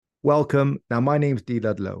Welcome. Now, my name's Dee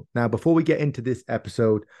Ludlow. Now, before we get into this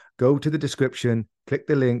episode, go to the description, click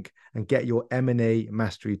the link, and get your M&A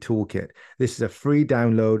Mastery Toolkit. This is a free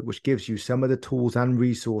download which gives you some of the tools and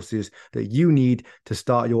resources that you need to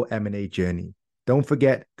start your M&A journey. Don't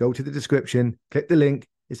forget, go to the description, click the link.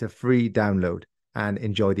 It's a free download, and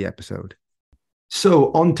enjoy the episode.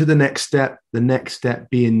 So on to the next step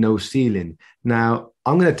being no ceiling. Now,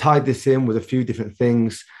 I'm going to tie this in with a few different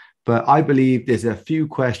things, but I believe there's a few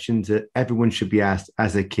questions that everyone should be asked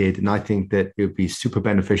as a kid. And I think that it would be super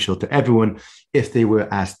beneficial to everyone if they were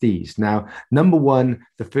asked these. Now, number one,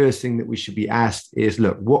 the first thing that we should be asked is,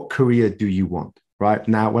 look, what career do you want? Right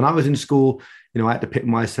now, when I was in school, I had to pick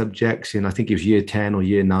my subjects, and I think it was year 10 or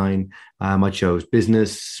year 9. I chose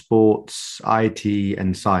business, sports, IT,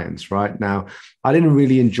 and science. Right now, I didn't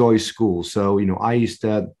really enjoy school. So, I used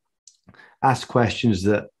to ask questions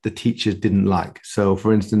that the teachers didn't like. So,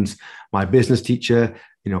 for instance, my business teacher,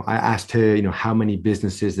 I asked her, how many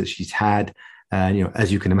businesses that she's had. And,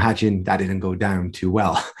 as you can imagine, that didn't go down too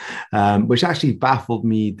well, which actually baffled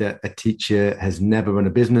me that a teacher has never run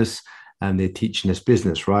a business and they're teaching us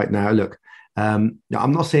business. Right now, look, I'm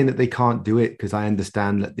not saying that they can't do it, because I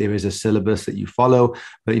understand that there is a syllabus that you follow,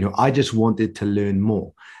 but, I just wanted to learn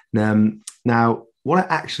more. Now, what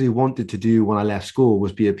I actually wanted to do when I left school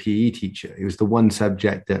was be a PE teacher. It was the one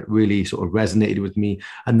subject that really sort of resonated with me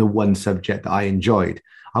and the one subject that I enjoyed.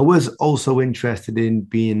 I was also interested in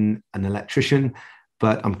being an electrician,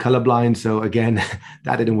 but I'm colorblind. So again,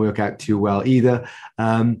 that didn't work out too well either.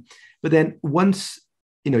 But then once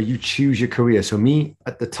you choose your career. So me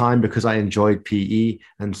at the time, because I enjoyed PE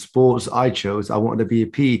and sports, I wanted to be a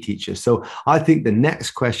PE teacher. So I think the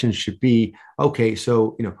next question should be, okay,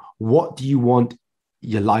 so, what do you want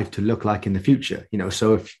your life to look like in the future?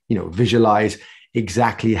 So if, visualize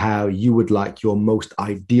exactly how you would like your most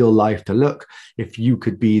ideal life to look. If you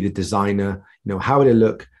could be the designer, how would it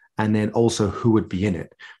look? And then also who would be in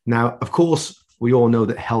it? Now, of course, we all know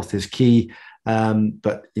that health is key.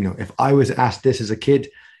 But if I was asked this as a kid,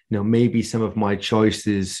 maybe some of my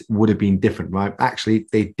choices would have been different, right? Actually,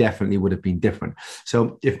 they definitely would have been different.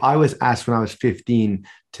 So if I was asked when I was 15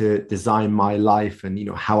 to design my life and,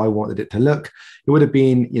 how I wanted it to look, it would have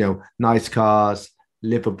been, nice cars,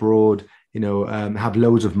 live abroad, have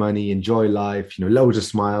loads of money, enjoy life, loads of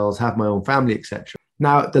smiles, have my own family, etc.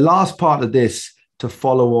 Now, the last part of this to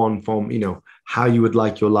follow on from, how you would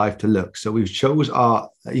like your life to look. So we've chose our,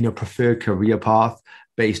 preferred career path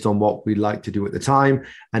based on what we'd like to do at the time.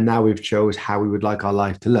 And now we've chose how we would like our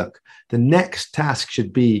life to look. The next task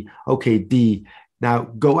should be, okay, D, now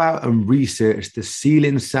go out and research the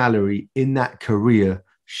ceiling salary in that career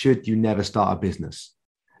should you never start a business.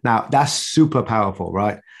 Now, that's super powerful,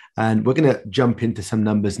 right? And we're going to jump into some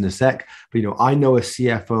numbers in a sec. But, I know a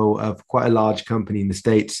CFO of quite a large company in the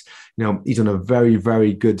States. He's on a very,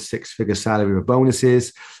 very good 6-figure salary with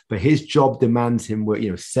bonuses, but his job demands him work,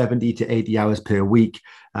 70 to 80 hours per week.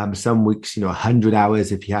 Some weeks, 100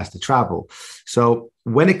 hours if he has to travel. So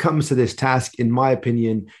when it comes to this task, in my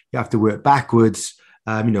opinion, you have to work backwards.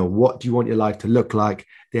 What do you want your life to look like?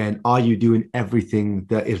 Then are you doing everything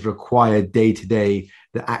that is required day to day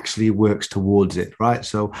that actually works towards it, right?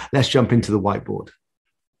 So let's jump into the whiteboard.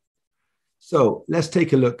 So let's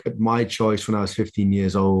take a look at my choice when I was 15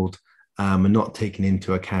 years old, and not taking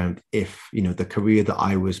into account if, the career that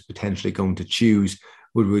I was potentially going to choose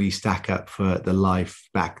would really stack up for the life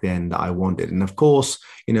back then that I wanted. And of course,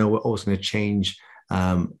 we're also going to change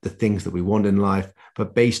the things that we want in life,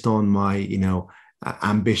 but based on my,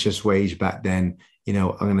 ambitious wage back then,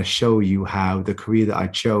 I'm going to show you how the career that I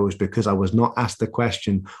chose, because I was not asked the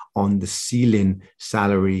question on the ceiling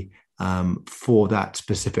salary for that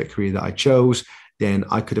specific career that I chose, then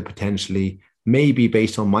I could have potentially, maybe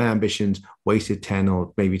based on my ambitions, wasted 10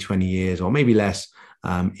 or maybe 20 years or maybe less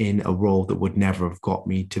in a role that would never have got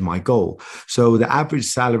me to my goal. So the average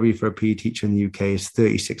salary for a PE teacher in the UK is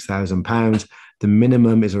 £36,000. The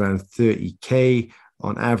minimum is around 30K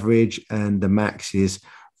on average, and the max is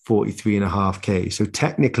 43.5K. So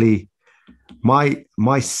technically, my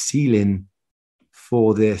ceiling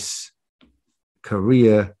for this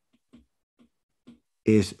career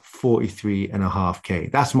is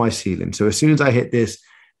 43.5K. That's my ceiling. So as soon as I hit this,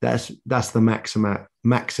 that's the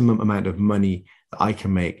maximum amount of money that I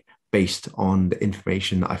can make based on the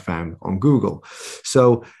information that I found on Google.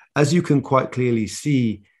 So as you can quite clearly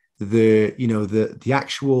see, the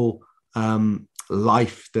actual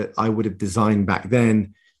life that I would have designed back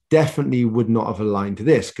then definitely would not have aligned to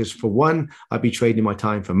this, because for one, I'd be trading my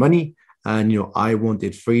time for money, and I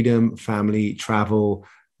wanted freedom, family, travel,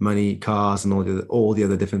 money, cars, and all the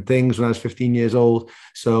other different things when I was 15 years old.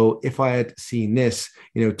 So if I had seen this,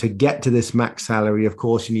 to get to this max salary, of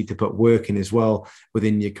course, you need to put work in as well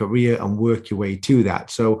within your career and work your way to that.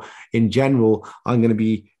 So in general, I'm going to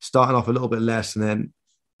be starting off a little bit less and then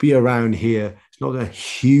be around here. It's not a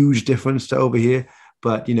huge difference to over here,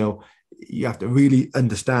 but you have to really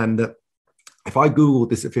understand that if I Googled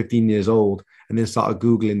this at 15 years old and then started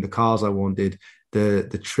Googling the cars I wanted,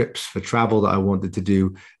 the trips for travel that I wanted to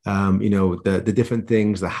do, the different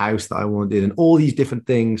things, the house that I wanted, and all these different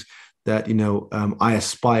things that, I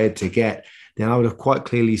aspired to get, then I would have quite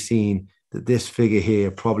clearly seen that this figure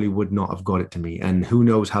here probably would not have got it to me. And who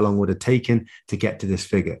knows how long it would have taken to get to this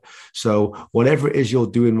figure. So whatever it is you're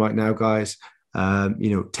doing right now, guys,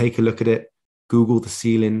 take a look at it, Google the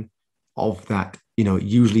ceiling of that.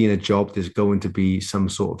 Usually in a job, there's going to be some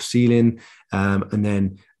sort of ceiling, and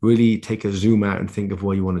then really take a zoom out and think of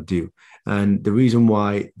what you want to do. And the reason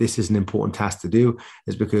why this is an important task to do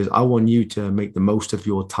is because I want you to make the most of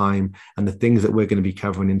your time and the things that we're going to be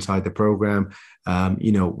covering inside the program.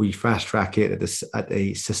 We fast track it at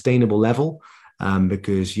a sustainable level,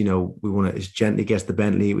 because, we want to, as gently gets the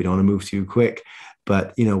Bentley, we don't want to move too quick.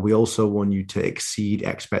 But, we also want you to exceed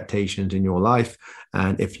expectations in your life.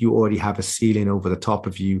 And if you already have a ceiling over the top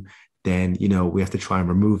of you, then, we have to try and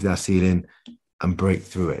remove that ceiling and break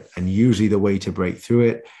through it. And usually the way to break through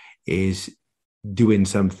it is doing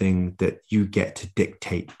something that you get to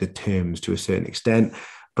dictate the terms to a certain extent,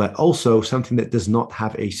 but also something that does not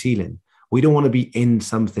have a ceiling. We don't want to be in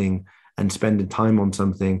something and spending time on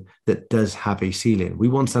something that does have a ceiling. We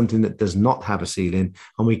want something that does not have a ceiling,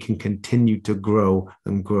 and we can continue to grow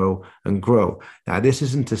and grow and grow. Now, this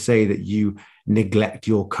isn't to say that you neglect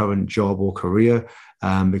your current job or career,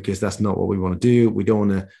 because that's not what we want to do. We don't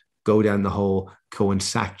want to go down the whole go and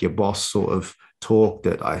sack your boss sort of talk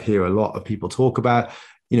that I hear a lot of people talk about.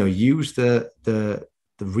 Use the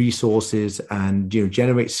resources and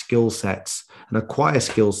generate skill sets and acquire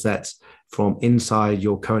skill sets from inside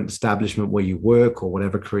your current establishment where you work or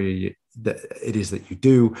whatever career that it is that you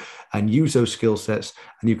do, and use those skill sets,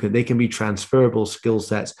 and they can be transferable skill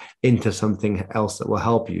sets into something else that will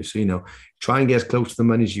help you. So, try and get as close to the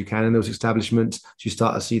money as you can in those establishments. So you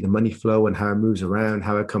start to see the money flow and how it moves around,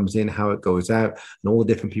 how it comes in, how it goes out, and all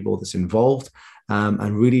the different people that's involved,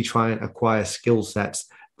 and really try and acquire skill sets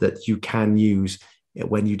that you can use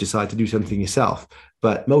when you decide to do something yourself.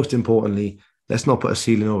 But most importantly, let's not put a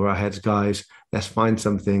ceiling over our heads, guys. Let's find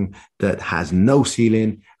something that has no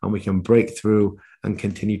ceiling and we can break through and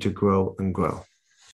continue to grow and grow.